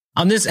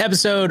On this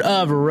episode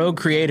of Rogue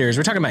Creators,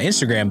 we're talking about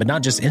Instagram, but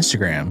not just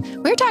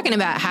Instagram. We're talking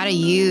about how to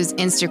use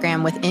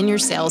Instagram within your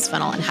sales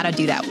funnel and how to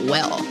do that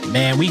well.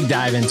 Man, we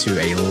dive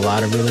into a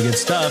lot of really good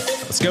stuff.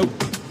 Let's go.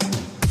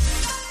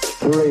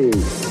 3,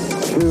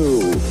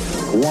 2,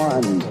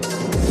 1, 0.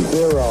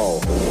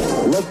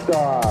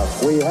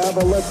 Liftoff. We have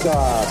a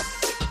liftoff.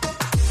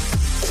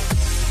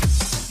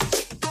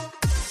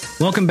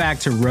 Welcome back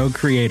to Rogue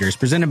Creators,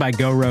 presented by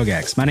Go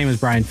RogueX. My name is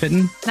Brian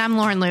Fitton. And I'm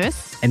Lauren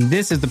Lewis. And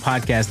this is the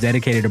podcast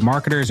dedicated to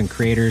marketers and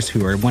creators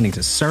who are wanting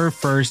to serve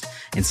first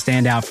and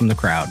stand out from the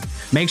crowd.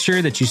 Make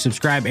sure that you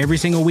subscribe every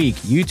single week,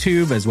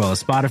 YouTube, as well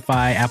as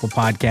Spotify, Apple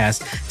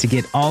Podcasts, to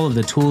get all of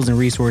the tools and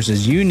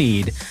resources you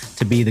need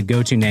to be the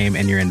go-to name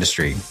in your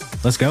industry.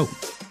 Let's go.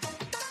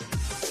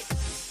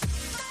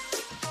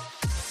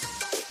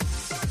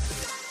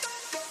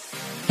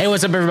 Hey,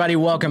 what's up, everybody?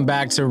 Welcome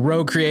back to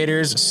Rogue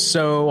Creators.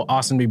 So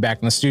awesome to be back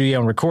in the studio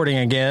and recording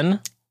again.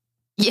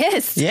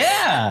 Yes.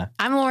 Yeah.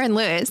 I'm Lauren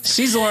Lewis.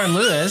 She's Lauren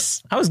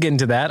Lewis. I was getting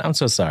to that. I'm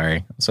so sorry.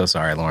 I'm so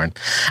sorry, Lauren.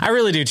 I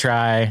really do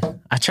try.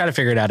 I try to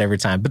figure it out every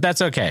time, but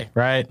that's okay,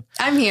 right?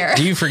 I'm here.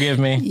 Do you forgive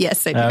me?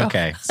 Yes, I do.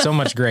 Okay. So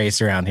much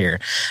grace around here.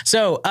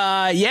 So,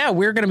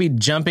 we're going to be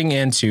jumping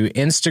into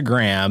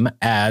Instagram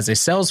as a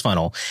sales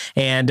funnel.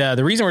 And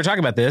the reason we're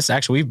talking about this,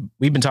 actually,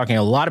 we've been talking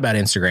a lot about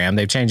Instagram.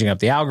 They're changing up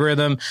the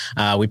algorithm.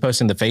 We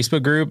posted in the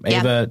Facebook group.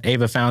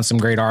 Ava found some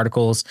great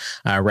articles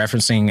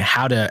referencing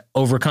how to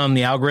overcome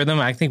the algorithm.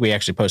 I think we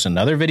actually posted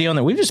another video on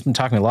that. We've just been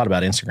talking a lot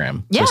about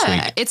Instagram this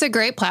week. It's a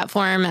great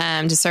platform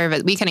to serve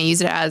it. We kind of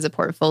use it as a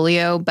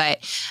portfolio, but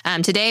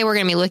today we're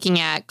going to be looking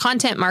at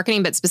content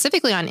marketing, but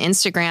specifically on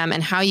Instagram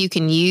and how you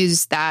can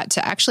use that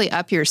to actually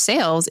up your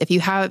sales if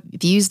you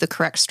use the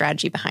correct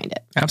strategy behind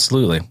it.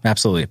 Absolutely.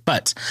 Absolutely.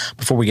 But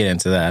before we get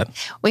into that,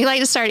 we like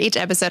to start each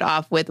episode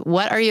off with,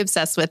 what are you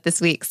obsessed with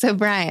this week? So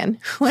Brian,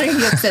 what are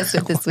you obsessed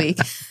with this week?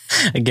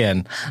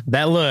 Again,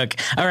 that look.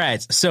 All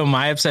right. So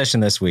my obsession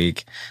this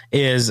week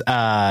is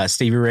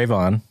Stevie Ray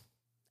Vaughan.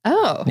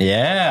 Oh,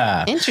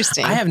 yeah.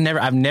 Interesting.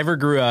 I've never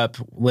grew up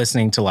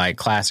listening to like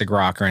classic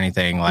rock or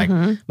anything. Like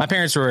my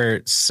parents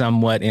were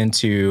somewhat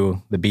into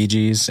the Bee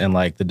Gees and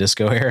like the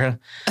disco era.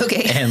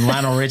 Okay. And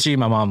Lionel Richie.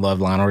 My mom loved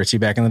Lionel Richie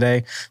back in the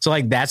day. So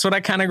like that's what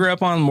I kind of grew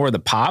up on, more the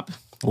pop,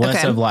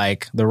 less of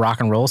like the rock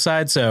and roll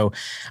side. So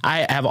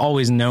I have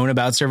always known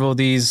about several of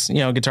these,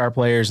 guitar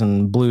players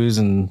and blues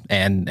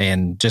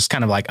and just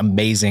kind of like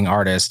amazing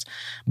artists.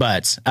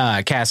 But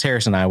Cass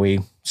Harris and I,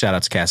 shout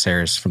out to Cass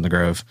Harris from the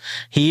Grove.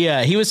 He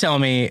was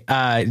telling me,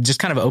 just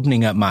kind of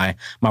opening up my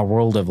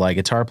world of like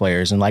guitar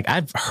players. And like,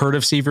 I've heard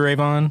of Stevie Ray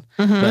Vaughan,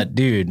 but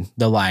dude,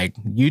 the like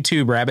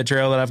YouTube rabbit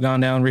trail that I've gone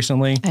down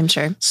recently. I'm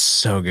sure.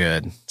 So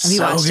good. Have you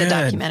watched a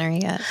documentary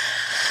yet?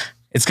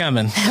 It's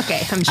coming. Okay,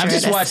 I'm sure. I've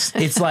just watched,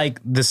 it's like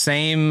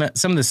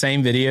some of the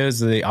same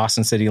videos, the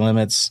Austin City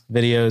Limits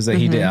videos that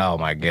he did. Oh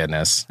my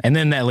goodness. And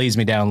then that leads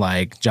me down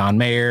like John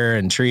Mayer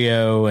and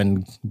Trio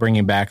and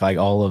bringing back like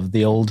all of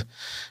the old,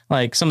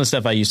 like some of the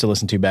stuff I used to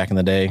listen to back in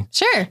the day.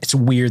 Sure. It's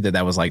weird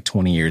that was like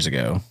 20 years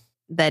ago.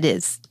 That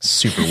is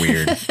super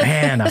weird.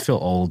 Man, I feel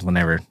old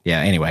whenever.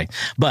 Yeah, anyway.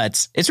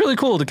 But it's really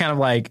cool to kind of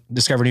like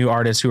discover new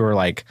artists who are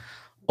like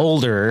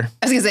older.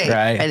 I was gonna say,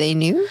 right? Are they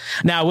new?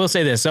 Now, I will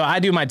say this. So I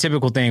do my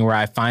typical thing where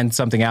I find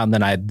something out and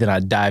then I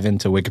dive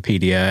into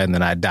Wikipedia and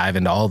then I dive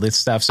into all this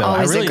stuff. So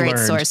always I really a great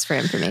learned, source for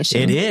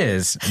information. It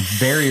is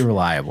very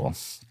reliable.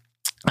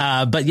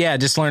 But yeah,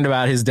 just learned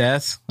about his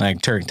death,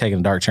 like taking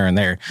a dark turn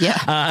there.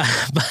 Yeah.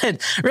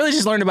 But really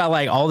just learned about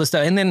like all this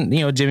stuff. And then,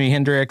 Jimi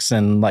Hendrix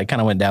and like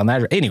kind of went down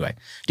that. Anyway,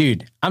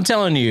 dude, I'm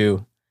telling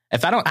you,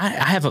 if I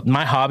have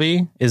my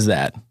hobby is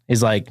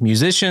like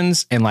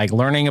musicians and like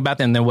learning about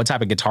them and then what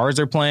type of guitars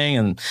they're playing.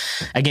 And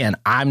again,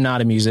 I'm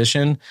not a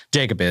musician.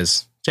 Jacob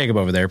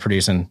over there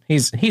producing.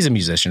 He's a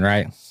musician,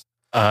 right?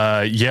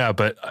 Yeah,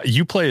 but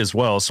you play as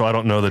well, so I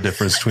don't know the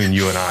difference between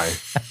you and I.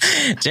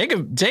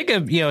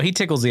 Jacob, he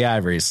tickles the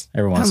ivories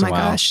every once in a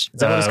while. Oh my gosh. Is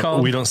that what it's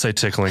called? We don't say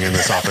tickling in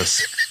this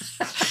office.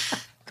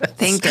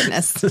 Thank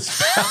goodness.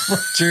 That's probably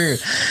true.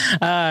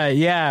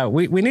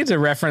 We need to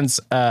reference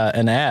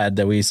an ad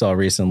that we saw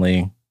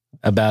recently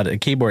about a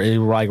keyboard.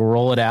 You like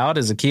roll it out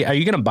as a key. Are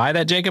you going to buy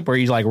that, Jacob, or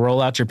you like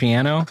roll out your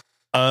piano?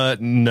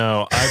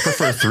 No, I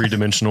prefer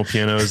 3-dimensional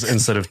pianos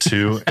instead of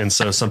 2. And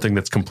so something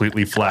that's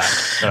completely flat,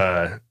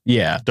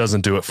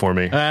 doesn't do it for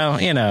me. Well,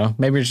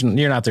 maybe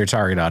you're not their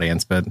target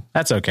audience, but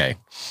that's okay.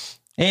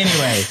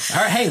 Anyway.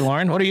 All right. Hey,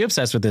 Lauren, what are you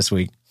obsessed with this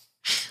week?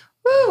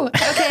 Woo.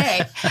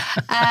 Okay.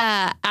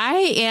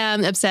 I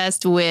am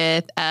obsessed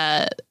with,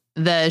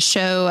 the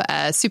show,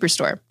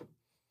 Superstore.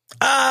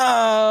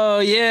 Oh,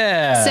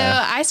 yeah. So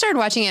I started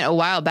watching it a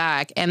while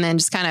back and then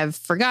just kind of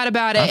forgot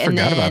about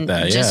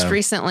it. Just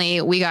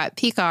recently we got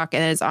Peacock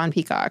and it's on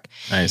Peacock.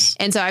 Nice.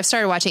 And so I've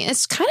started watching it.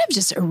 It's kind of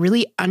just a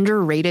really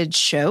underrated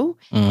show.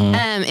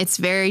 It's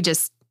very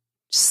just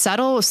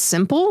subtle,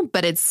 simple,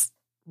 but it's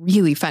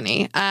really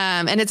funny.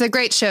 And it's a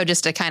great show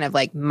just to kind of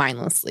like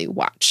mindlessly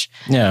watch.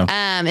 Yeah.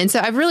 And so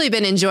I've really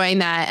been enjoying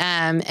that.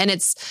 And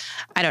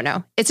I don't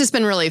know, it's just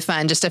been really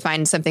fun just to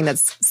find something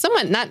that's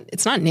somewhat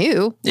it's not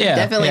new. Yeah.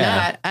 Definitely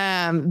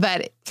not.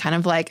 But kind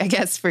of like, I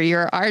guess, for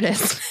your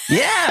artist.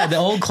 Yeah. The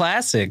old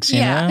classics, you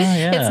know?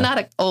 Yeah. It's not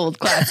an old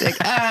classic.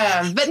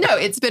 But no,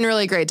 it's been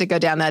really great to go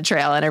down that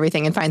trail and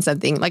everything and find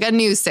something like a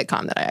new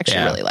sitcom that I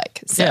actually really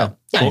like. So,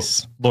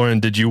 nice.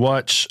 Lauren, did you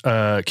watch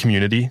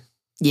Community?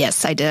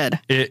 Yes, I did.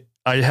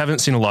 I haven't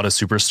seen a lot of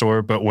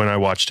Superstore, but when I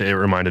watched it, it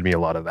reminded me a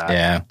lot of that.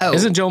 Yeah. Oh.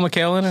 Isn't Joel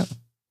McHale in it?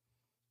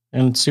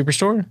 In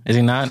Superstore? Is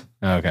he not?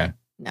 Oh, okay.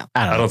 No.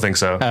 I don't think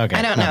so. Okay.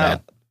 I don't know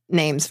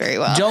names very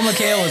well. Joel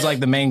McHale is like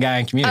the main guy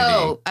in Community.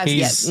 Oh,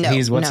 yes. No.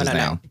 He's what's his name?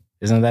 No.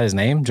 Isn't that his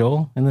name,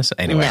 Joel, in this?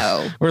 Anyway,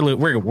 no.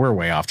 We're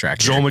way off track.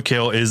 Joel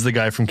McHale is the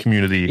guy from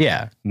Community.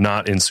 Yeah.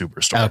 Not in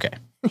Superstore. Okay.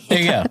 There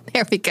you go.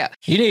 There we go.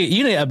 You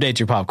need to update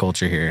your pop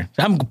culture here.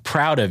 I'm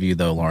proud of you,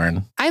 though,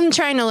 Lauren. I'm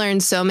trying to learn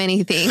so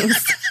many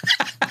things.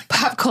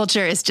 Pop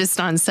culture is just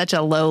on such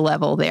a low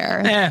level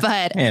there.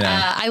 But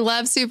I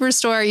love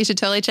Superstore. You should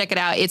totally check it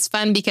out. It's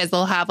fun because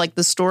they'll have like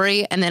the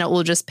story and then it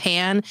will just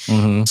pan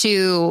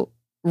to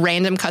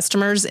random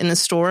customers in the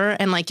store.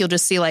 And like, you'll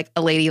just see like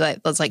a lady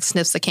that's like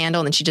sniffs the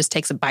candle and then she just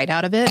takes a bite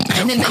out of it.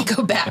 And then they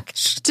go back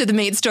to the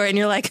main store and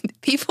you're like,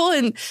 people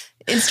in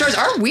stores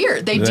are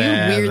weird. They do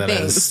weird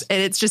things. And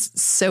it's just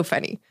so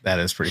funny. That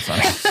is pretty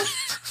funny.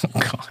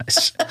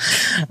 Gosh.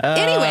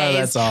 Anyways,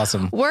 that's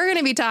awesome. We're going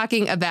to be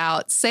talking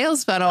about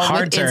sales funnel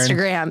with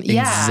Instagram.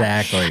 Yeah,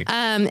 exactly.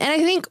 And I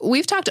think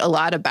we've talked a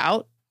lot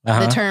about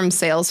the term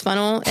sales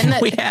funnel. And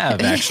we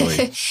have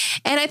actually.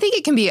 And I think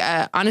it can be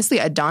honestly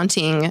a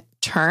daunting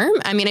term.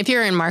 I mean, if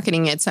you're in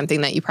marketing, it's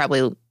something that you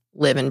probably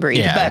live and breathe.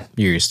 Yeah, but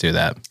you're used to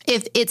that.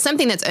 If it's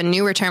something that's a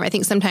newer term, I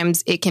think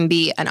sometimes it can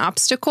be an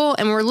obstacle.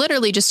 And we're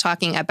literally just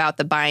talking about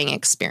the buying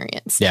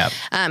experience. Yeah.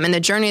 And the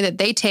journey that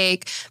they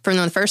take from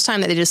the first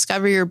time that they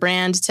discover your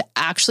brand to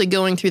actually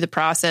going through the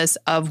process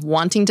of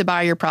wanting to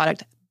buy your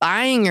product,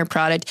 buying your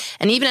product.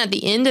 And even at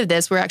the end of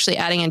this, we're actually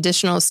adding an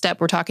additional step.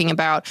 We're talking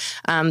about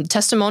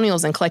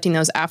testimonials and collecting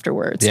those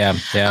afterwards. Yeah.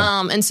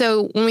 And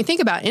so when we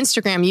think about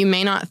Instagram, you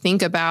may not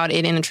think about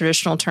it in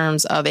traditional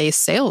terms of a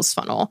sales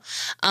funnel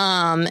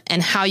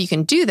and how you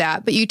can do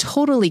that, but you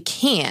totally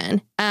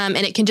can. And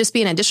it can just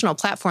be an additional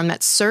platform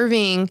that's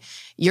serving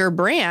your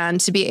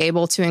brand to be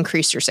able to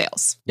increase your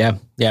sales. Yeah,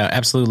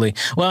 absolutely.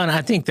 Well, and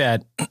I think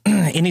that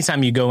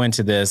anytime you go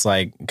into this,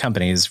 like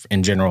companies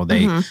in general,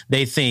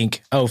 they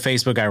think, oh,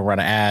 Facebook, I run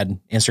an ad,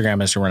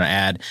 Instagram, I run an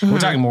ad. We're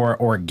talking more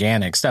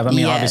organic stuff. I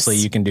mean, obviously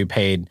you can do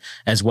paid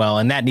as well,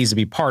 and that needs to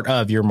be part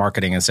of your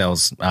marketing and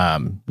sales,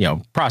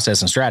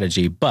 process and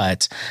strategy.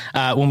 But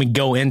when we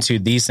go into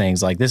these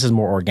things, like this is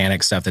more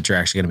organic stuff that you're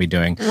actually going to be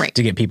doing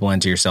to get people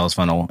into your sales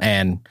funnel,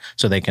 and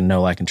so they can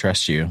know, like, and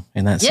trust you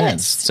in that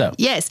sense.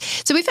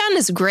 So we found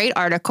this great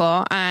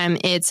article.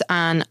 It's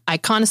on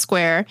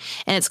Iconosquare,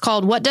 and it's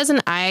called "What Does an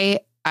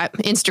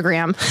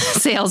Instagram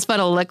Sales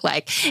Funnel Look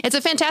Like?" It's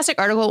a fantastic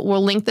article.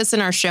 We'll link this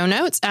in our show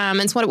notes.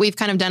 It's what we've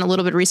kind of done a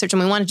little bit of research,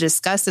 and we wanted to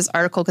discuss this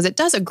article because it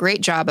does a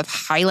great job of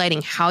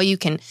highlighting how you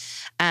can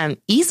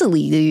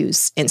easily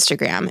use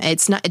Instagram.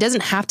 It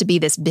doesn't have to be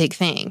this big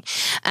thing.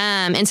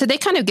 And so they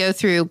kind of go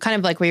through kind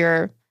of like we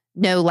were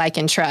know, like,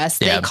 and trust.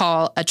 They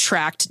call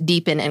attract,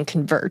 deepen, and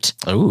convert.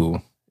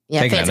 Ooh.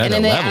 Yeah, and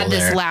then they add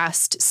this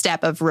last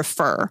step of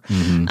refer.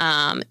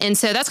 And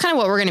so that's kind of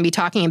what we're going to be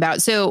talking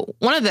about. So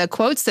one of the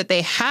quotes that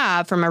they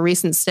have from a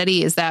recent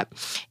study is that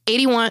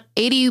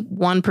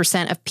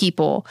 81% of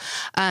people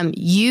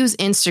use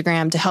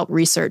Instagram to help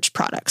research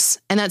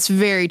products. And that's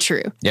very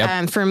true.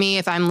 Yep. For me,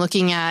 if I'm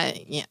looking at,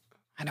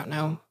 I don't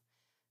know,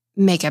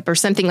 makeup or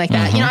something like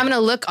that, I'm going to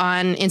look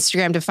on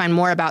Instagram to find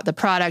more about the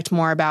product,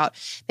 more about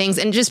things.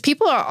 And just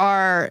people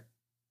are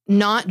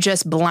not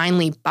just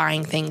blindly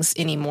buying things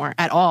anymore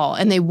at all.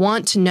 And they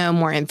want to know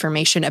more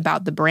information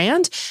about the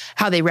brand,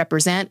 how they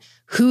represent,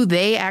 who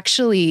they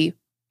actually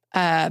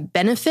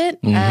benefit.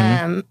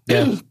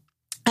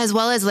 As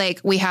well as,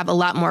 like, we have a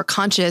lot more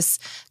conscious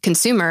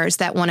consumers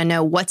that want to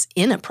know what's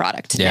in a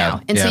product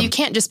now. And so you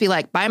can't just be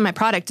like, buy my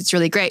product, it's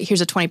really great,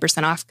 here's a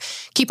 20% off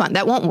coupon.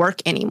 That won't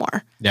work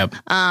anymore.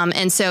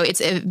 And so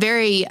it's a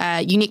very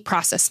unique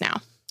process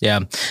now.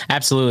 Yeah,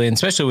 absolutely. And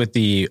especially with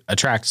the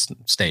attract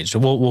stage,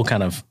 we'll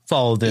kind of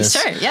follow this.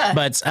 Sure, yeah.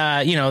 But,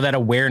 that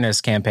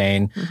awareness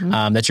campaign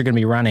that you're going to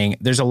be running,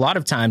 there's a lot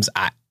of times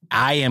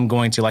I am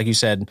going to, like you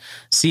said,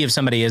 see if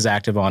somebody is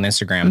active on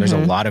Instagram. There's a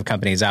lot of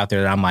companies out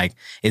there that I'm like,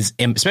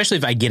 especially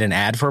if I get an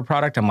ad for a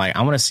product, I'm like,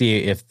 I want to see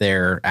if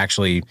they're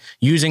actually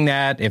using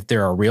that, if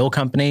they're a real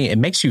company. It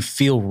makes you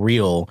feel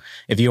real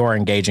if you are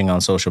engaging on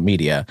social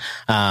media.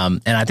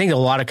 And I think a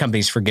lot of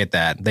companies forget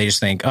that. They just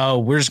think, oh,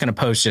 we're just going to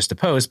post just to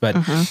post. But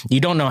you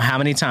don't know how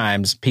many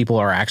times people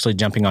are actually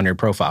jumping on your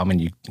profile. I mean,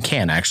 you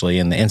can actually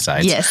in the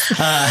insights. Yes.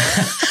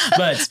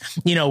 But,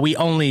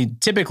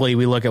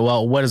 we look at,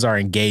 well, what does our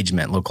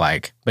engagement look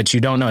like? But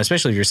you don't know,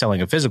 especially if you're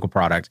selling a physical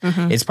product,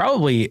 it's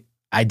probably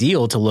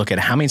ideal to look at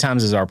how many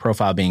times is our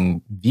profile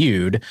being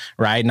viewed,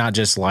 right? Not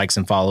just likes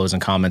and follows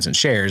and comments and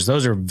shares.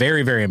 Those are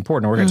very, very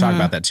important. We're going to talk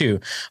about that too.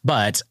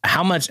 But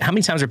how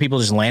many times are people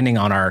just landing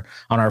on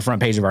our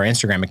front page of our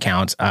Instagram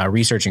account,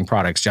 researching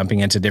products, jumping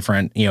into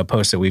different,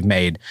 posts that we've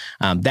made?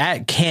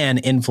 That can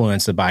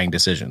influence the buying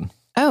decision.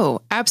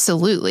 Oh,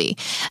 absolutely.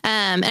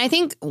 And I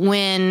think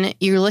when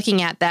you're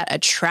looking at that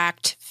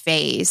attract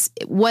phase,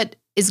 what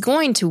is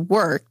going to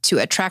work to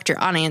attract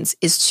your audience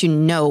is to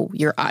know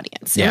your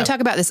audience. And we talk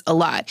about this a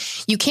lot.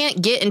 You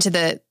can't get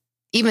into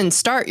even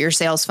start your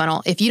sales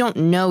funnel if you don't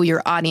know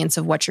your audience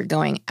of what you're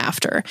going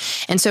after.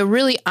 And so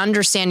really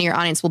understanding your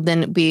audience will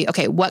then be,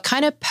 okay, what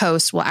kind of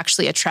posts will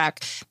actually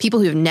attract people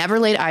who've never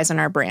laid eyes on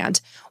our brand?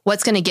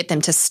 What's going to get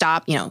them to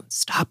stop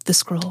the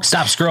scroll.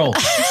 Stop scroll.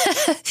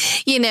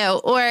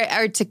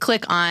 Or to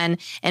click on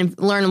and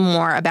learn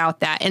more about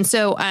that. And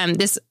so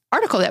this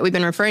article that we've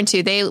been referring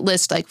to, they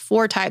list like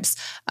 4 types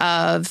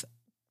of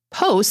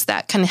posts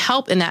that can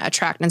help in that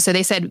attract. And so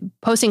they said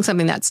posting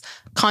something that's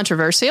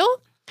controversial,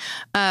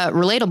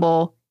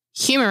 relatable,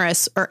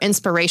 humorous, or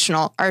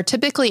inspirational are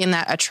typically in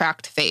that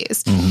attract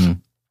phase. Mm-hmm.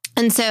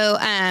 And so,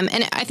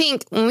 and I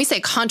think when we say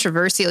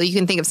controversial, you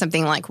can think of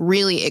something like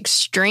really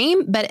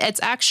extreme, but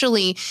it's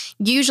actually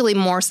usually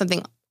more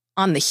something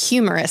on the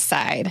humorous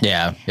side.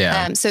 Yeah.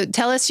 Yeah. So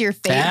tell us your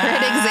favorite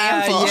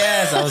example.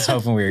 Yes. I was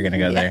hoping we were going to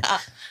go there.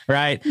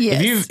 Right.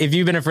 Yes. If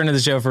you've been a friend of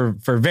the show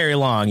for very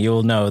long,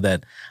 you'll know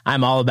that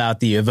I'm all about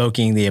the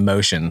evoking the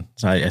emotion.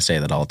 So I say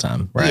that all the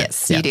time. Right.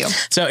 Yes, you do.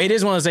 So it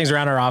is one of those things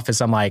around our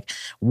office. I'm like,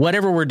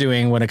 whatever we're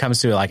doing when it comes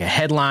to like a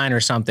headline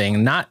or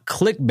something, not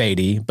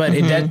clickbaity, but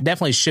it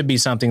definitely should be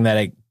something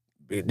that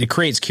it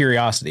creates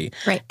curiosity,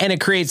 right? And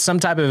it creates some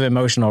type of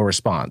emotional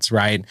response,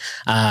 right?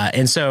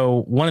 And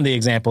so one of the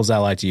examples I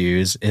like to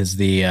use is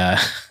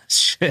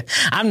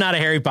I'm not a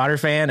Harry Potter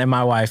fan, and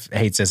my wife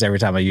hates this every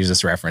time I use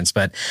this reference,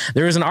 but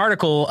there was an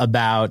article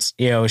about,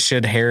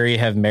 should Harry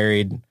have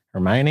married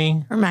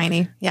Hermione?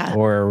 Hermione, yeah.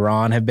 Or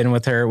Ron have been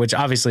with her, which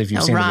obviously if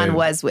you've seen Ron the movie,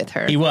 was with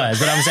her. He was,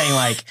 but I'm saying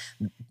like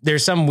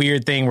there's some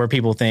weird thing where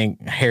people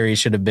think Harry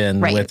should have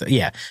been with.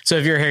 Yeah. So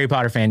if you're a Harry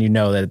Potter fan, you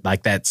know that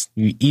like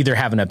you either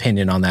have an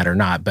opinion on that or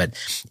not, but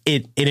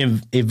it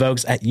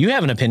evokes, you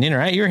have an opinion,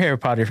 right? You're a Harry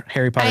Potter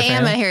fan. I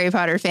am a Harry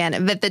Potter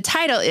fan, but the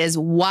title is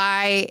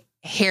why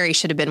Harry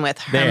should have been with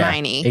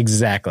Hermione.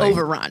 Exactly.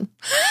 Over Ron.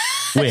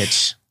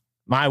 Which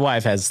my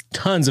wife has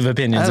tons of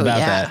opinions about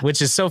that,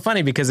 which is so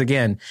funny because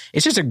again,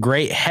 it's just a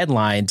great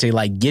headline to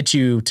like get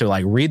you to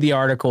like read the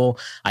article.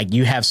 Like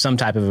you have some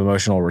type of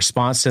emotional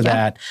response to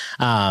that.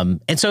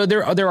 And so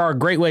there are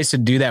great ways to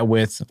do that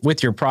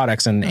with your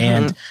products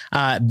and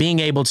being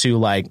able to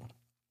like,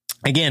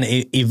 again,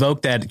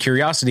 evoke that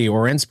curiosity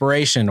or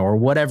inspiration or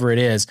whatever it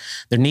is.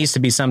 There needs to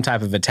be some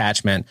type of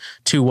attachment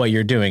to what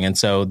you're doing. And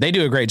so they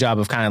do a great job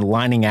of kind of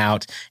lining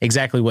out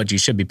exactly what you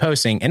should be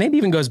posting. And it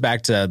even goes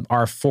back to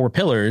our 4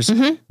 pillars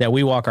that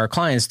we walk our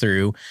clients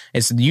through.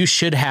 It's you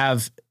should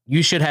have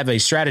a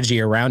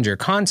strategy around your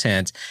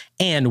content.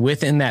 And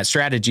within that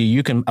strategy,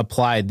 you can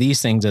apply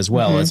these things as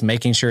well as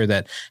making sure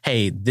that,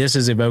 hey, this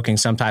is evoking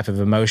some type of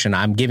emotion.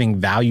 I'm giving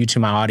value to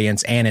my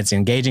audience and it's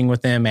engaging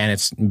with them and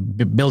it's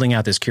building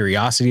out this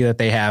curiosity that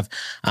they have.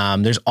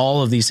 There's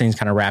all of these things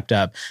kind of wrapped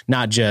up,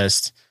 not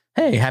just,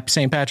 hey, happy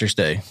St. Patrick's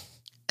Day.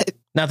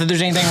 Not that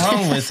there's anything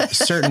wrong with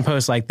certain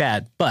posts like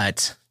that,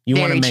 but you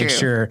want to make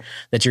sure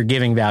that you're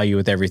giving value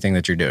with everything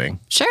that you're doing.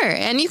 Sure.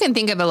 And you can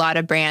think of a lot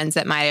of brands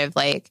that might have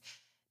like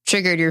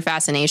triggered your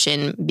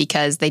fascination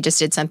because they just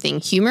did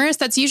something humorous.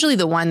 That's usually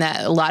the one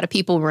that a lot of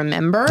people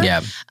remember.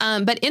 Yeah.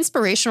 But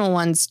inspirational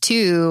ones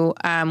too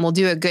will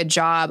do a good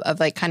job of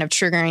like kind of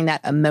triggering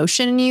that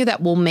emotion in you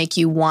that will make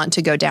you want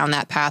to go down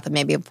that path of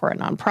maybe for a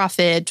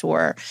nonprofit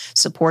or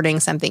supporting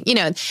something.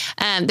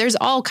 There's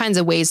all kinds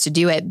of ways to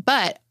do it.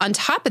 But on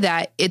top of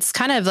that, it's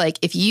kind of like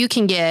if you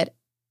can get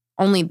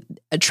only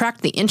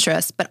attract the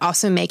interest, but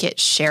also make it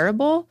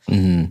shareable,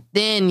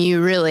 then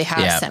you really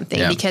have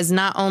something because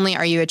not only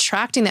are you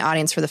attracting the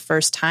audience for the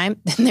first time,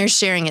 then they're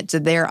sharing it to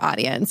their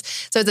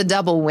audience. So it's a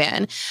double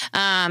win.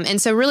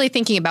 And so really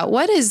thinking about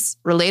what is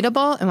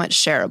relatable and what's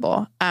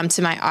shareable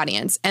to my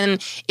audience. And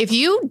if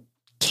you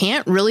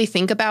can't really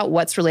think about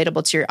what's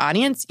relatable to your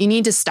audience, you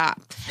need to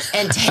stop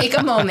and take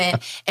a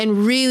moment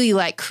and really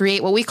like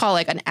create what we call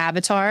like an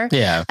avatar.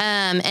 Yeah.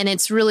 And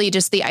it's really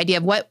just the idea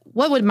of what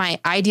would my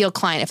ideal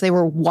client, if they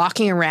were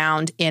walking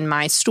around in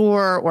my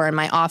store or in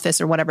my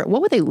office or whatever,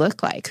 what would they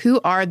look like?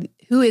 Who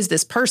is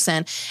this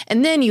person?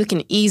 And then you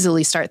can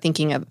easily start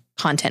thinking of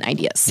content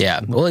ideas.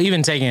 Yeah. Well,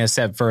 even taking a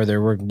step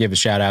further, we're going to give a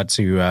shout out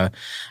to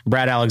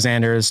Brad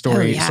Alexander,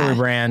 Story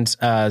Brand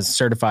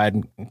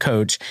certified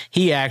coach.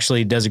 He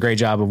actually does a great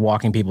job of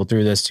walking people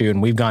through this too.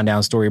 And we've gone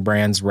down Story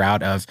Brand's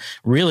route of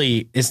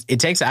really, I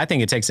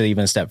think it takes it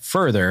even a step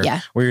further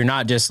where you're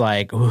not just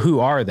like, who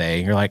are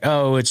they? You're like,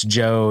 oh, it's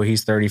Joe.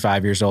 He's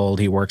 35 years old.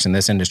 He works in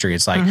this industry.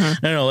 It's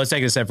like, no, let's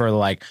take it a step further.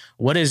 Like,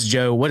 what is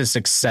Joe? What does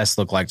success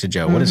look like to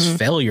Joe? What does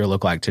failure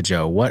look like to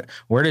Joe?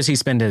 Where does he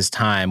spend his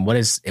time? What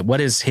is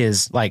his,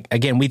 like,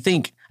 again,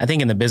 I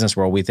think in the business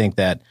world, we think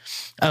that,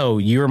 oh,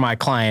 you're my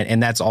client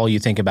and that's all you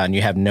think about and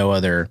you have no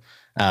other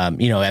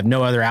have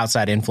no other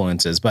outside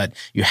influences, but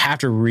you have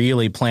to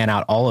really plan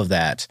out all of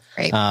that.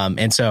 Right.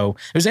 And so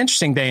there's an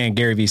interesting thing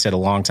Gary Vee said a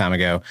long time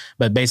ago,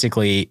 but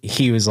basically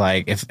he was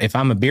like, if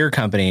I'm a beer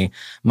company,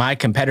 my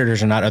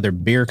competitors are not other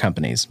beer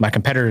companies. My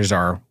competitors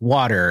are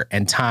water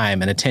and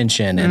time and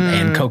attention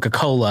and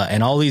Coca-Cola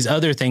and all these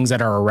other things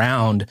that are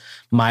around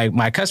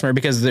my customer,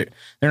 because they're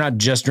not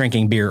just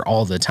drinking beer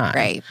all the time.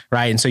 Right.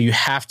 Right. And so you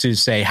have to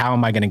say, how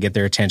am I going to get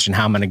their attention?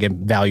 How am I going to give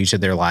value to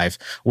their life?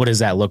 What does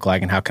that look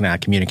like? And how can I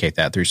communicate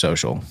that through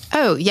social?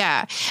 Oh,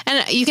 yeah.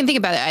 And you can think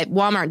about it.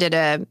 Walmart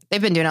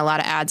they've been doing a lot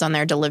of ads on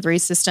their delivery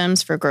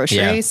systems for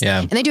groceries. Yeah.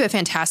 And they do a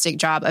fantastic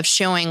job of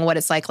showing what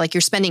it's like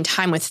you're spending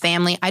time with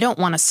family. I don't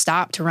want to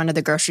stop to run to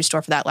the grocery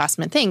store for that last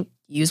minute thing.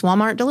 Use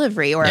Walmart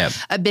delivery, or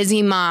a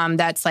busy mom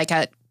that's like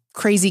a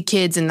crazy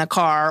kids in the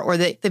car, or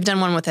they've done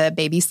one with a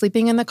baby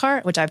sleeping in the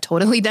car, which I've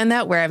totally done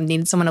that, where I've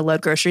needed someone to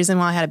load groceries in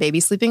while I had a baby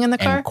sleeping in the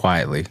car. And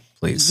quietly,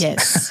 please.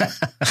 Yes.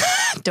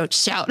 Don't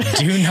shout.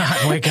 Do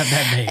not wake up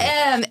that baby.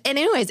 And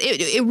anyways,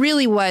 it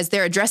really was,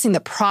 they're addressing the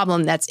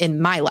problem that's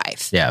in my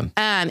life. Yeah.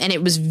 And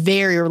it was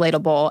very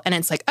relatable. And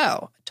it's like,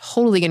 oh,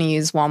 totally going to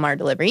use Walmart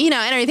delivery, and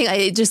everything.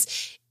 It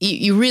just,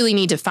 you really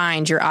need to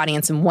find your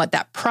audience and what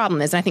that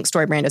problem is. And I think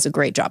StoryBrand does a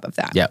great job of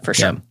that. Yeah, for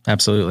sure. Yeah,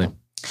 absolutely.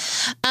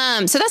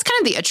 So that's kind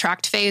of the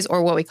attract phase,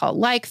 or what we call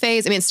like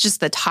phase. I mean, it's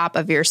just the top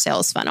of your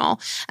sales funnel.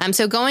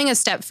 So going a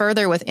step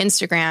further with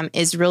Instagram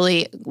is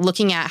really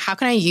looking at, how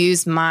can I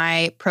use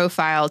my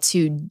profile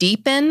to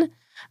deepen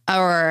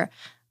or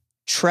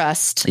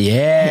trust.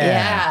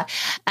 Yeah.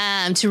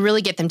 To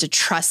really get them to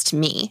trust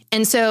me.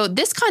 And so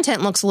this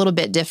content looks a little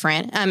bit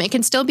different. It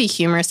can still be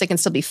humorous. It can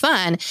still be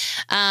fun,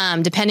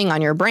 depending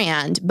on your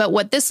brand. But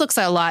what this looks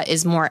at a lot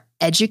is more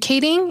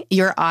educating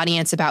your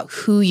audience about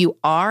who you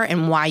are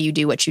and why you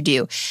do what you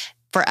do.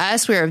 For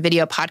us, we're a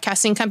video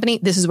podcasting company.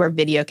 This is where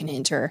video can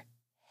enter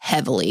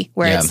heavily,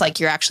 where it's like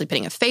you're actually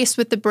putting a face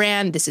with the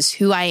brand. This is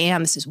who I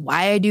am. This is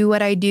why I do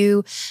what I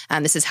do.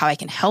 This is how I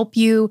can help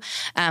you.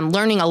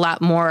 Learning a lot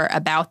more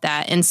about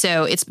that. And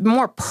so it's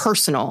more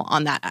personal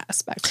on that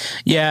aspect.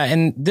 Yeah.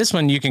 And this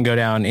one, you can go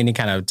down any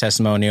kind of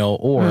testimonial,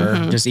 or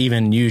just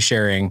even you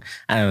sharing,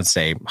 I don't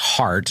say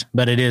heart,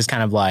 but it is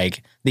kind of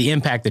like the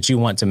impact that you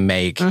want to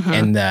make,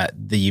 and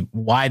the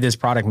why this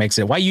product makes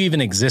it, why you even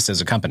exist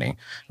as a company,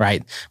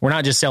 right? We're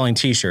not just selling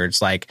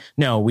t-shirts. Like,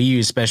 no, we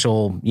use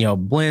special,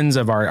 blends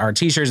of our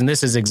t-shirts. And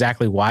this is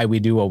exactly why we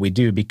do what we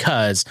do,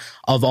 because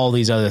of all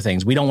these other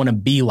things. We don't want to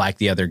be like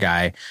the other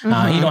guy. You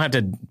don't have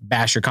to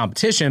bash your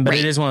competition, but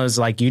it is one of those,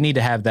 like, you need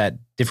to have that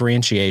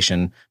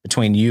differentiation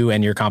between you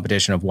and your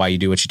competition of why you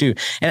do what you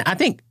do. And I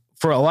think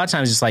for a lot of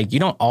times, it's like, you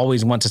don't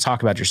always want to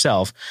talk about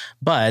yourself,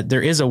 but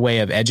there is a way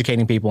of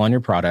educating people on your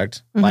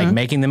product, like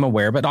making them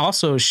aware, but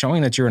also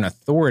showing that you're an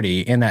authority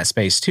in that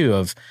space too,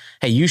 of,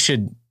 hey, you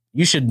should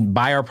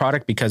buy our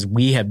product because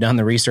we have done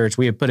the research.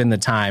 We have put in the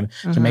time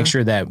to make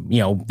sure that,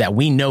 that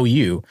we know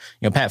you.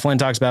 Pat Flynn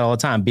talks about it all the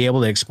time, be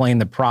able to explain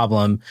the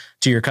problem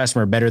to your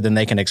customer better than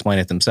they can explain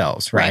it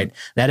themselves. Right.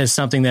 That is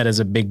something that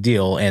is a big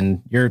deal.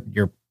 And your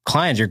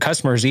clients, your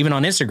customers, even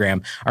on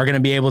Instagram, are going to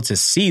be able to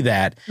see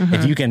that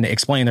if you can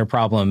explain their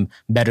problem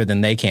better than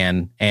they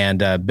can, and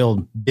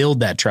build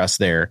that trust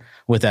there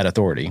with that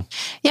authority.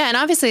 Yeah. And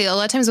obviously, a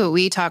lot of times what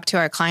we talk to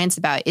our clients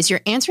about is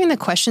you're answering the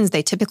questions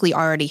they typically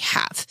already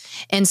have.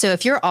 And so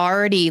if you're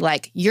already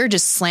you're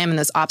just slamming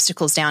those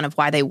obstacles down of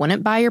why they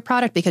wouldn't buy your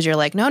product, because you're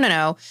like,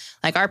 no,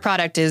 like, our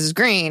product is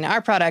green.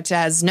 Our product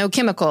has no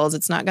chemicals.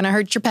 It's not going to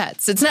hurt your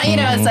pets. It's not,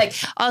 it's like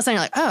all of a sudden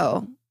you're like,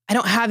 oh, I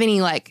don't have any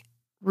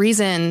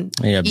reason,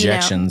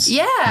 objections.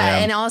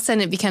 And all of a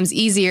sudden it becomes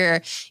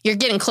easier. You're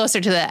getting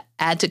closer to the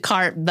add to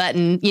cart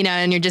button,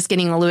 and you're just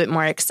getting a little bit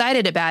more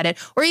excited about it.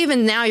 Or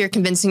even now you're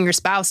convincing your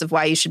spouse of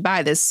why you should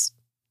buy this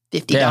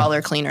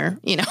 $50 cleaner,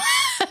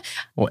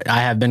 Well, I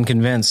have been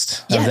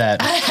convinced of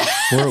that.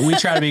 We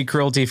try to be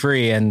cruelty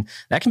free, and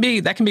that can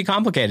be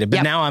complicated.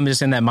 But now I'm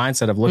just in that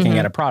mindset of looking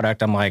at a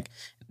product. I'm like,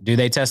 do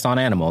they test on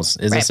animals?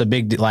 Is this a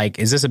big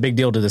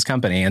deal to this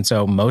company? And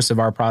so most of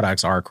our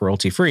products are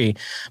cruelty free,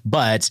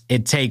 but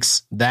it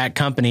takes that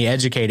company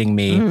educating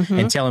me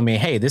and telling me,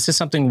 hey, this is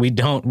something we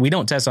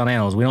don't test on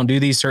animals. We don't do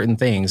these certain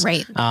things.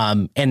 Right.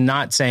 And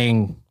not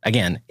saying,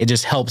 again, it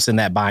just helps in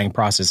that buying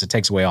process. It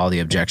takes away all the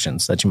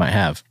objections that you might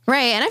have.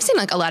 Right. And I've seen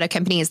a lot of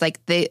companies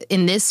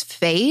in this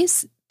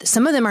phase,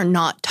 some of them are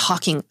not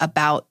talking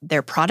about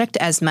their product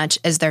as much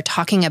as they're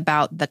talking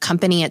about the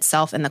company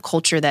itself and the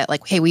culture that,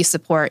 hey, we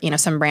support,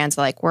 some brands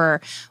we're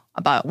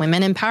about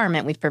women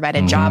empowerment. We've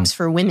provided jobs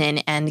for women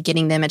and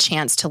getting them a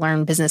chance to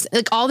learn business,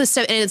 all this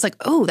stuff. And it's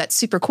oh, that's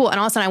super cool. And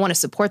all of a sudden I want to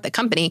support the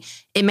company.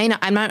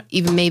 I'm not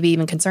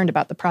even concerned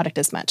about the product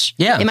as much.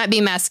 Yeah. It might be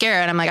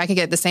mascara. And I'm like, I could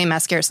get the same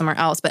mascara somewhere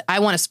else, but I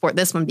want to support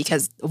this one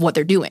because of what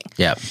they're doing.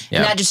 Yeah.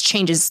 And that just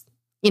changes.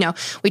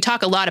 We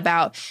talk a lot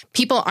about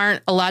people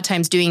aren't a lot of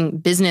times doing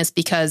business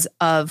because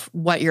of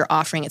what you're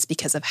offering. It's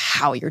because of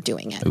how you're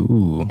doing it.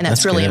 Ooh, and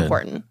that's really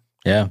important.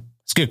 Yeah.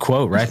 It's a good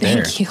quote right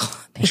there. Thank you.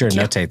 Make sure to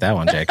notate that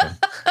one, Jacob.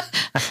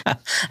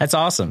 That's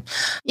awesome.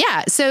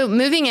 Yeah. So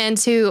moving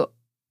into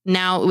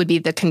now, it would be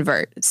the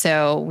convert.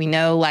 So we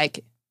know,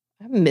 like,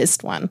 I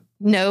missed one.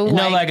 No,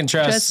 like and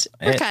trust.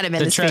 We're kind of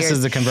in the trust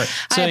is the convert.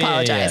 So I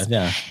apologize.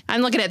 Yeah.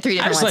 I'm looking at 3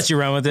 different ones. I just let you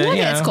run with it.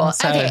 Okay, that's cool.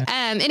 Okay.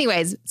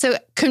 Anyways, so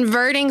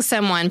converting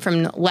someone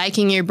from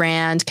liking your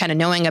brand, kind of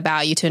knowing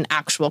about you, to an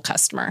actual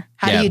customer.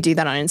 How do you do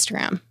that on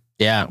Instagram?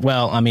 Yeah.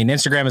 Well, I mean,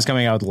 Instagram is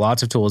coming out with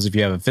lots of tools. If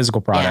you have a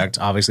physical product,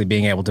 obviously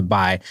being able to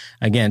buy,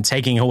 again,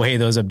 taking away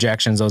those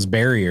objections, those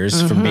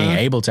barriers from being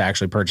able to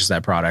actually purchase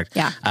that product.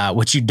 Yeah.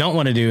 What you don't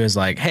want to do is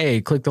like,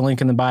 hey, click the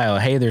link in the bio.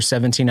 Hey, there's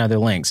 17 other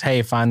links.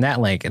 Hey, find that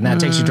link. And that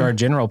takes you to our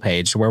general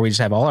page where we just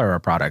have all of our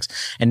products.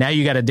 And now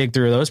you got to dig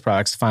through those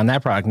products to find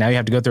that product. Now you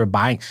have to go through a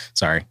buying.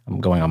 Sorry,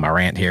 I'm going on my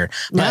rant here.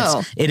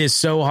 But it is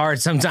so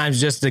hard sometimes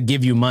just to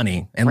give you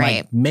money and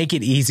like make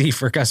it easy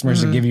for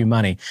customers to give you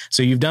money.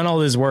 So you've done all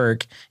this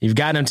work. You've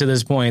gotten them to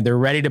this point. They're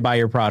ready to buy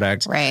your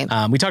product. Right.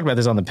 We talked about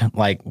this on the,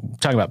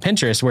 talking about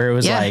Pinterest, where it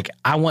was like,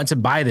 I want to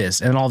buy this.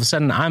 And all of a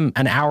sudden I'm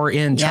an hour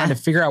in trying to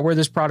figure out where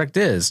this product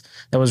is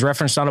that was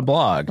referenced on a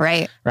blog.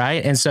 Right.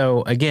 Right. And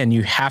so again,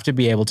 you have to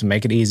be able to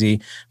make it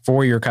easy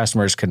for your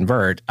customers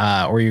convert,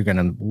 or you're going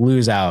to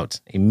lose out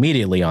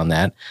immediately on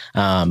that.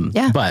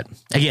 But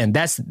again,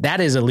 that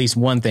is at least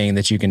one thing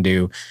that you can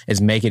do,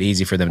 is make it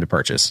easy for them to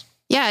purchase.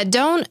 Yeah,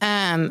 don't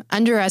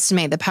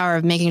underestimate the power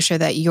of making sure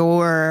that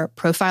your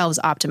profile is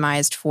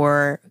optimized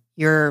for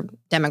your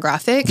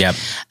demographic. Yep.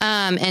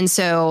 And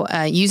so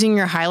using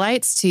your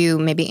highlights to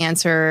maybe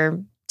answer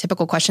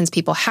typical questions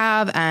people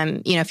have.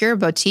 If you're a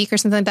boutique or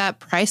something like that,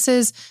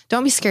 prices,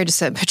 don't be scared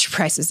to put your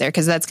prices there,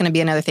 because that's going to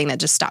be another thing that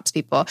just stops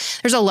people.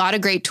 There's a lot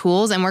of great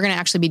tools, and we're going to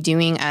actually be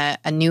doing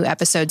a new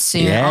episode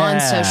soon on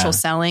social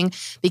selling,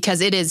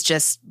 because it is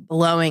just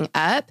blowing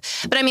up.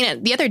 But I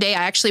mean, the other day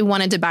I actually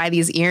wanted to buy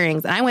these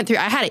earrings, and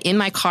I had it in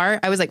my cart.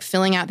 I was like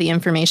filling out the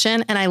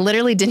information, and I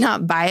literally did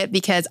not buy it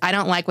because I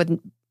don't like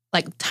with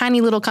like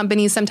tiny little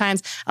companies.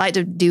 Sometimes I like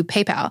to do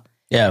PayPal.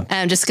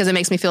 Yeah. Just because it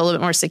makes me feel a little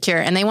bit more secure.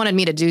 And they wanted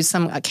me to do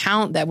some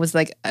account that was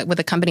like with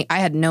a company. I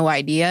had no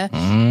idea.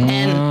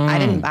 And I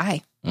didn't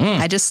buy.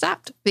 I just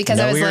stopped because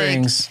I was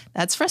earrings. Like,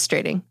 that's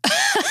frustrating.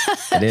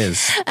 It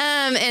is.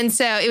 And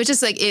so it was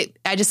just like,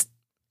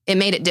 it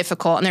made it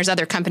difficult. And there's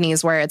other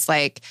companies where it's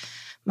like,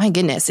 my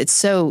goodness, it's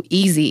so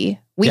easy.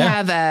 We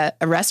have a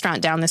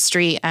restaurant down the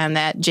street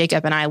that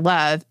Jacob and I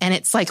love. And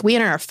it's like, we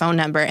enter our phone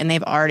number and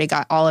they've already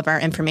got all of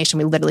our information.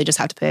 We literally just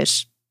have to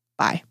push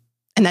buy.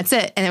 And that's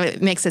it. And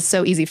it makes it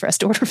so easy for us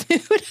to order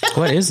food.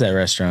 What is that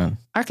restaurant?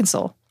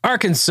 Arkansas.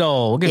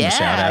 We'll give them a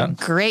shout out.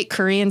 Great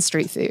Korean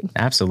street food.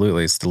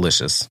 Absolutely. It's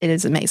delicious. It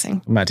is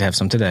amazing. I'm about to have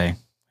some today.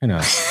 Who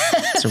knows?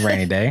 It's a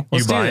rainy day.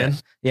 You buying?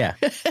 Yeah.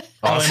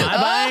 Awesome. Am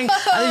I buying? I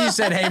thought you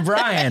said, hey,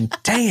 Brian.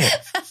 Dang it.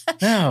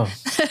 No.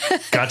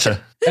 Gotcha.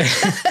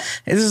 This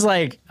is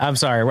like, I'm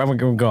sorry. I'm going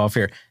to go off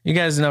here. You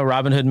guys know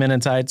Robin Hood Men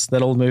in Tights,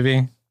 that old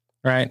movie?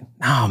 Right.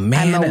 Oh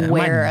man, I'm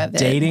aware of it.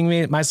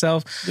 Dating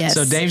myself. Yes.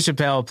 So Dave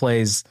Chappelle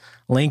plays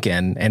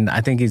Lincoln, and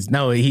I think he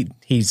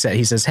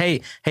says,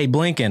 hey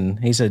Blinken.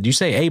 He said, you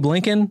say Abe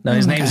Lincoln? No,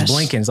 his name's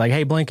Blinken. It's like,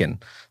 hey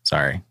Blinken.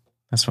 Sorry,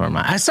 that's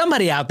where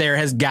somebody out there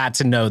has got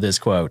to know this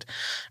quote.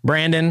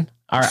 Brandon,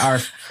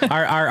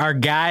 our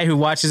guy who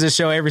watches this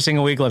show every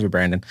single week. Love you,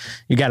 Brandon.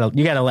 You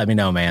gotta let me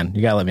know, man.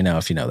 You gotta let me know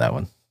if you know that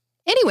one.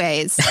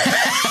 Anyways,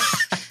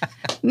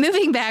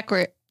 moving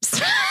backwards.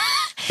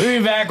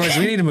 Moving backwards,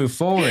 we need to move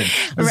forward.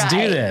 Let's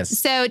do this.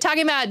 So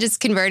talking about just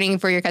converting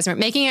for your customer,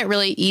 making it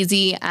really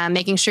easy,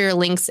 making sure your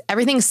links,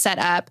 everything's set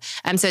up.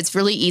 So it's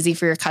really easy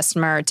for your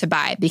customer to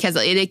buy, because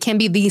it can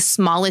be the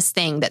smallest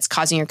thing that's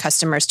causing your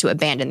customers to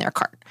abandon their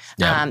cart.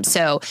 Yep.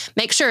 So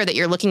make sure that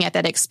you're looking at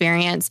that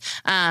experience.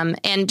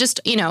 And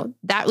just,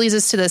 that leads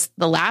us to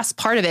the last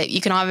part of it.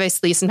 You can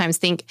obviously sometimes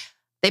think,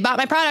 they bought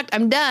my product,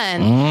 I'm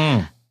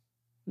done.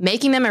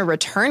 Making them a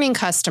returning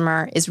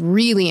customer is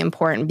really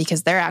important,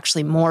 because they're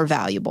actually more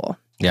valuable.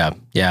 Yeah,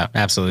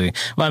 absolutely.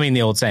 Well, I mean,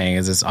 the old saying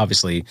is, it's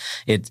obviously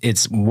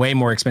it's way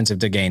more expensive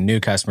to gain new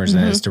customers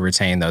than it is to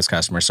retain those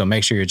customers. So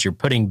make sure that you're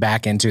putting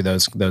back into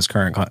those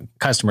current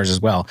customers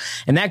as well.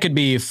 And that could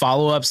be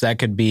follow-ups. That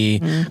could be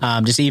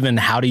just even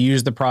how to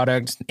use the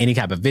product, any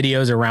type of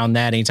videos around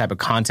that, any type of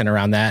content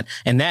around that.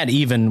 And that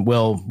even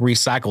will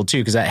recycle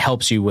too, because that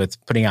helps you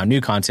with putting out new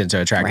content to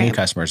attract new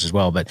customers as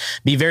well. But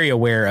be very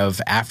aware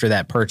of after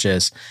that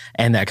purchase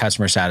and that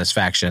customer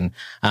satisfaction.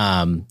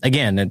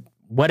 Again,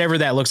 whatever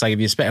that looks like. If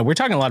you spend, we're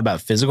talking a lot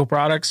about physical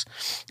products,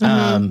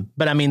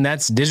 but I mean,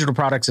 that's digital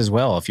products as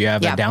well. If you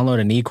have download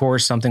an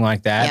e-course, something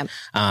like that,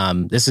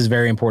 this is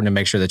very important to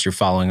make sure that you're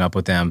following up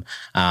with them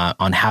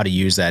on how to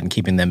use that and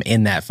keeping them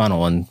in that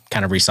funnel and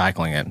kind of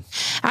recycling it.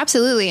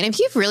 Absolutely. And if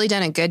you've really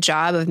done a good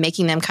job of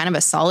making them kind of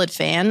a solid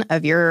fan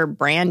of your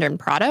brand and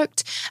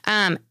product,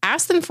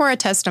 ask them for a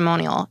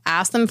testimonial,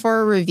 ask them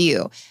for a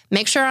review.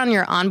 Make sure on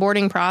your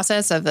onboarding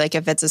process of, like,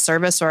 if it's a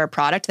service or a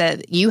product,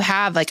 that you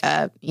have like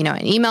an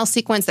email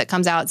sequence that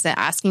comes out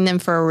asking them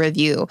for a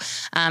review,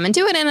 and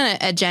do it in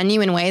a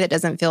genuine way that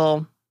doesn't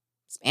feel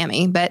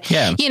spammy, but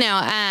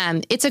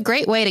it's a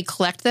great way to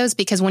collect those,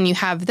 because when you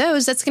have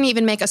those, that's going to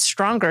even make a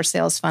stronger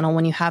sales funnel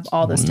when you have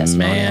all those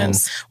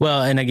testimonials.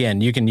 Well, and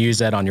again, you can use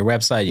that on your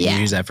website. You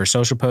can use that for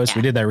social posts.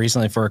 We did that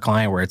recently for a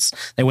client where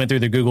they went through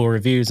the Google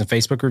reviews and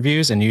Facebook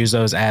reviews and use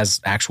those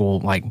as actual,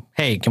 like,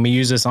 hey, can we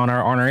use this on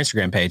our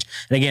Instagram page?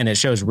 And again, it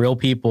shows real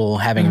people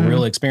having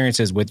real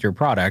experiences with your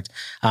product.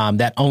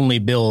 That only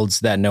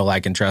builds that know,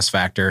 like, and trust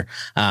factor.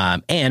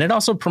 And it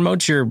also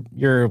promotes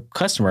your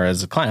customer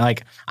as a client.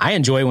 Like, I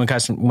enjoy when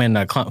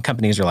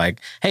companies are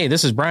like, hey,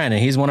 this is Brian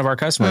and he's one of our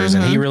customers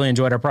and he really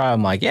enjoyed our product.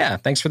 I'm like, yeah,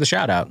 thanks for the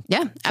shout out.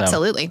 Yeah,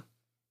 absolutely. Is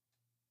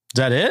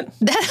that it?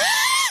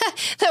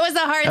 That was a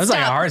hard stop. That was like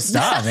a hard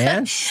stop,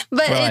 man.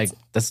 But we're like,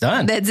 that's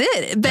done. That's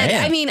it. But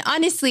I mean,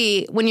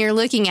 honestly, when you're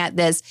looking at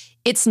this,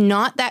 it's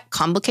not that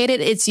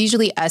complicated. It's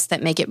usually us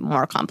that make it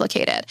more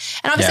complicated.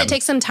 And obviously it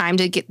takes some time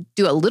to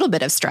do a little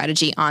bit of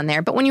strategy on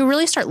there. But when you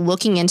really start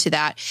looking into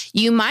that,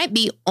 you might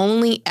be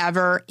only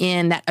ever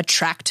in that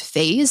attract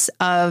phase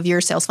of your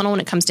sales funnel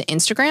when it comes to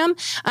Instagram.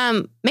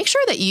 Make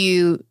sure that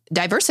you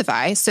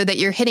diversify so that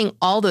you're hitting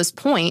all those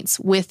points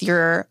with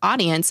your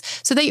audience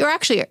so that you're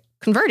actually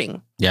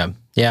converting.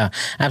 Yeah,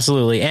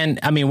 absolutely. And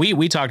I mean,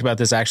 we talked about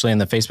this actually in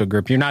the Facebook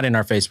group. You're not in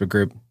our Facebook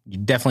group. You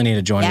definitely need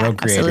to join Rogue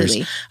Creators.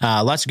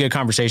 Lots of good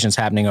conversations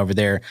happening over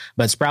there.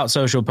 But Sprout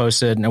Social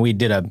posted, and we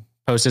did a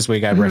post this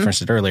week. I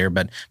referenced it earlier,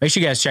 but make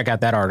sure you guys check out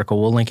that article.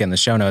 We'll link it in the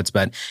show notes.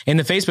 But in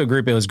the Facebook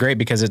group, it was great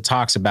because it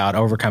talks about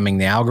overcoming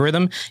the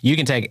algorithm. You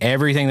can take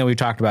everything that we've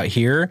talked about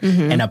here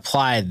and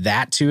apply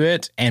that to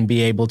it and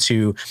be able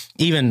to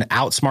even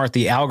outsmart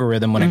the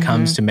algorithm when it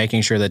comes to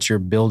making sure that you're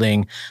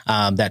building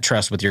that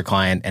trust with your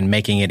client and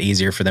making it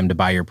easier for them to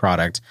buy your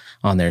product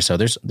on there. So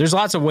there's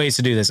lots of ways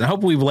to do this. And I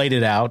hope we've laid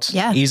it out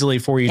easily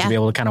for you to be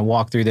able to kind of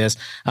walk through this.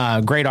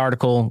 Great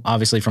article,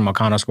 obviously, from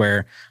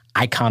Iconosquare.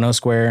 I don't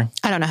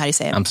know how to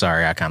say it. I'm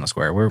sorry,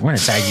 Iconosquare. We're going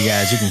to tag you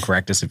guys. You can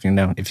correct us if you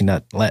want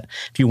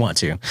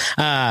to.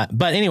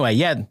 But anyway,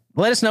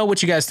 let us know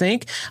what you guys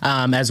think,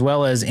 as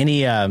well as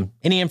any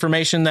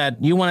information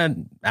that you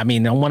want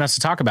us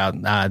to talk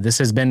about. This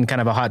has been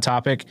kind of a hot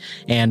topic,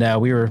 and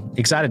we were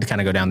excited to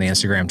kind of go down the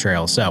Instagram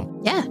trail. So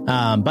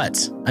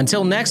but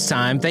until next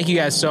time, thank you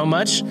guys so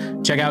much.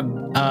 Check out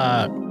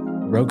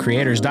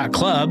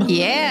roguecreators.club.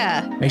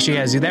 Yeah. Make sure you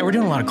guys do that. We're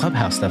doing a lot of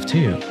Clubhouse stuff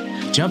too.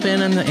 Jump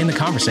in the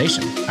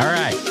conversation. All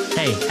right.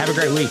 Hey, have a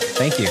great week.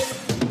 Thank you.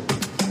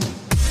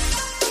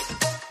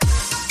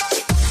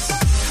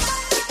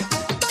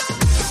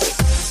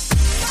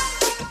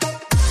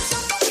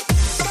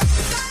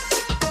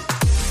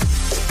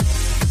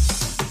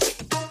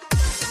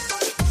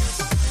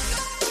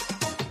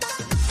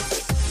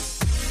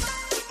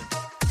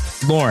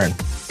 Lauren,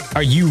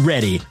 are you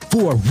ready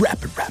for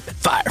rapid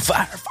fire?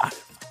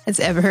 As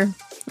ever,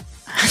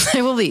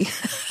 I will be.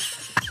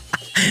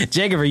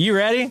 Jacob, are you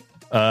ready?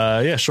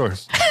 Yeah, sure.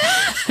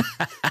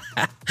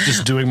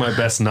 Just doing my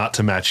best not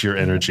to match your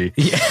energy.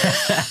 Yeah.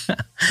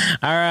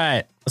 All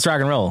right. Let's rock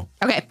and roll.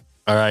 Okay.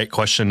 All right.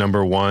 Question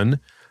number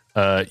 1.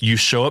 You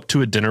show up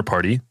to a dinner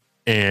party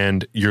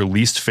and your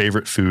least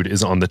favorite food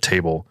is on the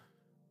table.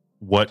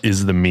 What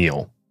is the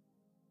meal?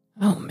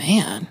 Oh,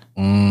 man.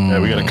 Yeah,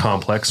 we got a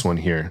complex one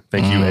here.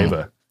 Thank you,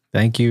 Ava.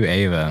 Thank you,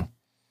 Ava.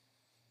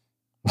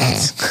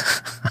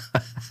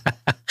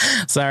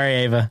 Sorry,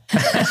 Ava.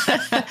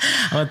 I'm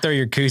going to throw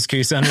your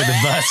couscous under the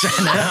bus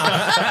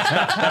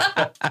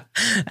right now.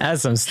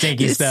 That's some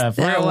stinky stuff.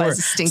 We're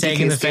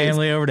taking the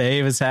family over to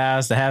Ava's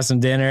house to have some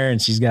dinner,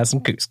 and she's got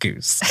some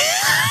couscous.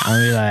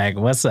 I'll be like,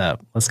 what's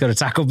up? Let's go to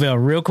Taco Bell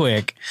real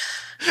quick.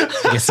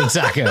 Get some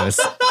tacos.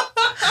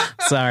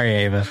 Sorry,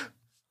 Ava.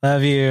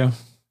 Love you.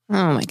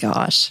 Oh, my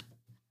gosh.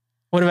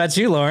 What about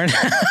you, Lauren?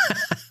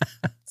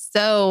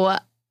 So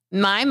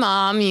my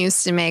mom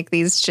used to make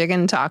these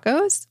chicken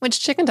tacos, which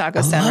chicken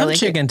tacos sound really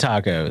chicken good.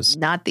 Tacos.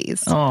 Not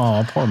these.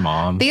 Oh, poor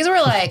mom. These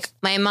were like,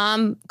 my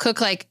mom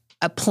cooked like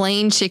a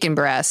plain chicken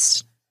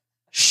breast,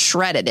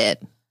 shredded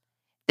it,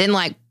 then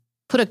like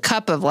put a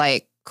cup of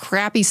like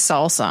crappy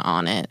salsa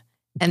on it.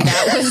 And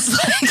that was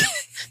like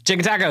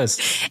chicken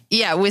tacos.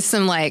 Yeah, with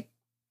some like,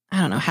 I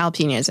don't know,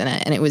 jalapenos in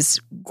it. And it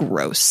was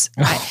gross.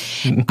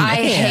 I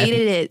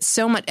hated it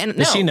so much. And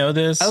does she know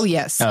this? Oh,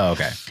 yes. Oh,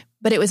 okay.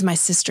 It was my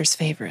sister's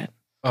favorite.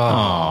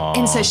 Oh.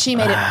 And so she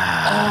made it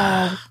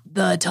all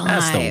the time.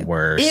 That's the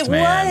worst. It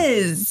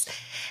was.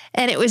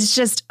 And it was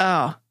just,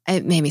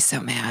 it made me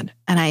so mad.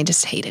 And I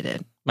just hated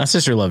it. My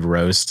sister loved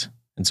roast.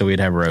 And so we'd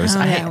have roast.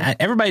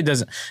 Everybody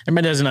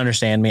doesn't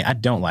understand me. I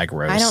don't like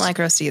roast. I don't like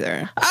roast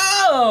either.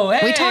 Oh,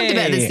 hey. We talked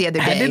about this the other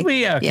day. Did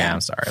we? Okay, yeah.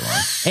 I'm sorry,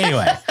 Lauren.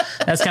 Anyway,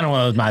 that's kind of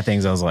one of my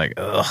things. I was like,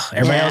 ugh,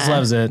 everybody else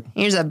loves it.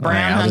 Here's a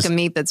brown hunk of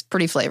meat that's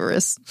pretty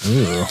flavorous.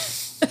 Ooh,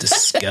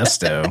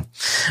 disgusto.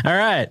 All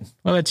right.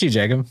 What about you,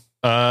 Jacob?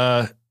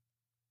 I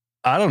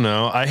don't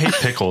know. I hate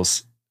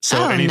pickles.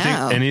 So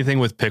anything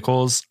with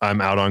pickles,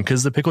 I'm out on,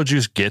 because the pickle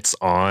juice gets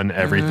on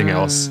everything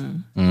else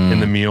in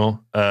the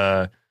meal.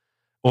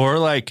 Or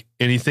like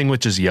anything with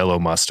just yellow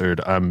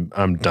mustard,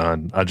 I'm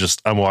done.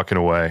 I'm walking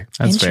away.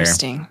 That's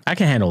interesting. Fair. I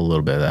can handle a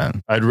little bit of that.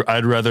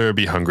 I'd rather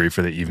be hungry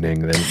for the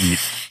evening than eat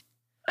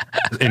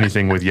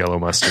anything with yellow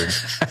mustard.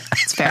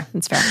 It's fair.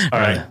 It's fair. All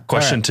right.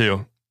 Question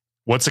 2.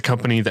 What's a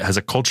company that has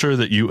a culture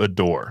that you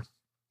adore?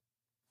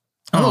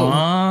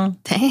 Oh,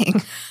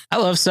 dang. I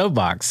love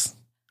Soapbox.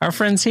 Our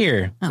friends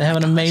here, they have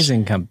an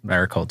amazing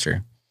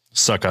culture.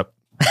 Suck up.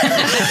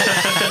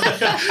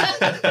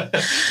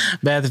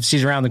 Beth,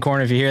 she's around the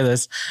corner if you hear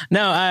this.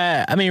 No,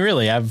 I mean,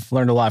 really, I've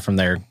learned a lot from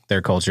their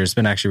culture. It's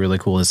been actually really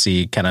cool to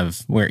see kind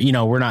of where,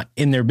 we're not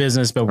in their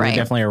business, but we're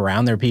definitely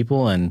around their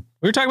people. And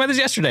we were talking about this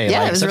yesterday. Yeah,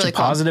 like, it was such really a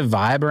positive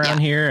vibe around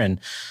here. And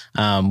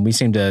we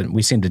seem to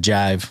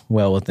jive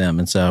well with them.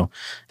 And so,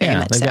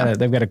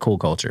 they've got a cool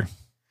culture.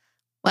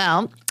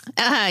 Well,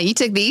 you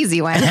took the easy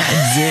one.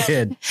 I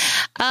did.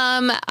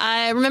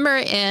 I remember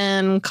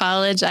in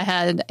college, I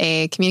had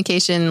a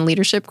communication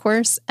leadership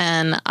course,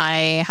 and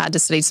I had to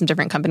study some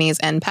different companies,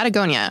 and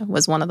Patagonia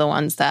was one of the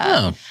ones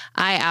that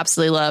I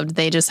absolutely loved.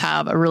 They just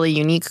have a really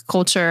unique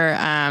culture.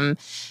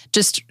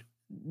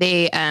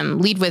 They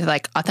lead with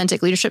like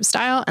authentic leadership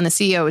style, and the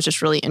CEO is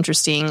just really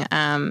interesting.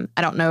 I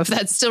don't know if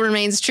that still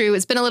remains true.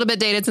 It's been a little bit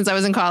dated since I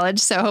was in college,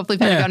 so hopefully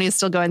Patagonia is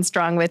still going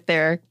strong with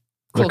their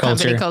cool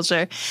company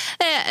culture.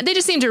 They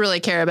just seem to really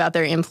care about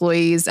their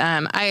employees.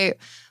 I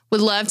would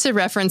love to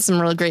reference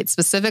some real great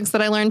specifics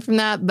that I learned from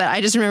that, but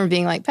I just remember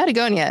being like,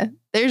 Patagonia,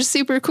 they're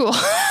super cool.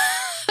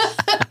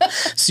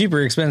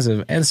 Super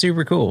expensive and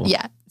super cool.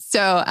 Yeah. So,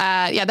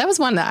 that was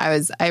one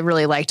that I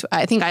really liked.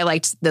 I think I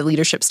liked the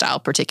leadership style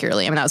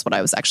particularly. I mean, that was what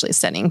I was actually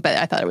studying, but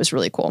I thought it was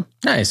really cool.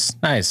 Nice.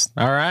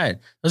 All right.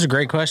 Those are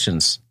great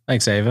questions.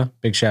 Thanks, Ava.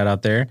 Big shout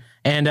out there.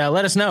 And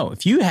let us know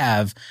if you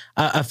have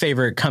a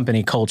favorite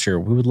company culture.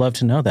 We would love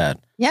to know that.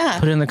 Yeah.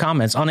 Put it in the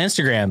comments on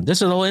Instagram.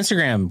 This is the whole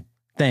Instagram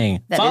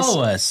thing.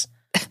 Follow us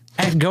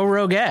at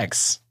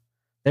GoRogueX.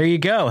 There you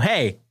go.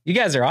 Hey, you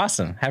guys are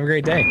awesome. Have a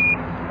great day.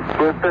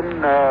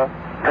 Listen,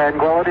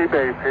 Tranquility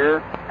Base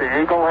here.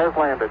 The Eagle has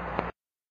landed.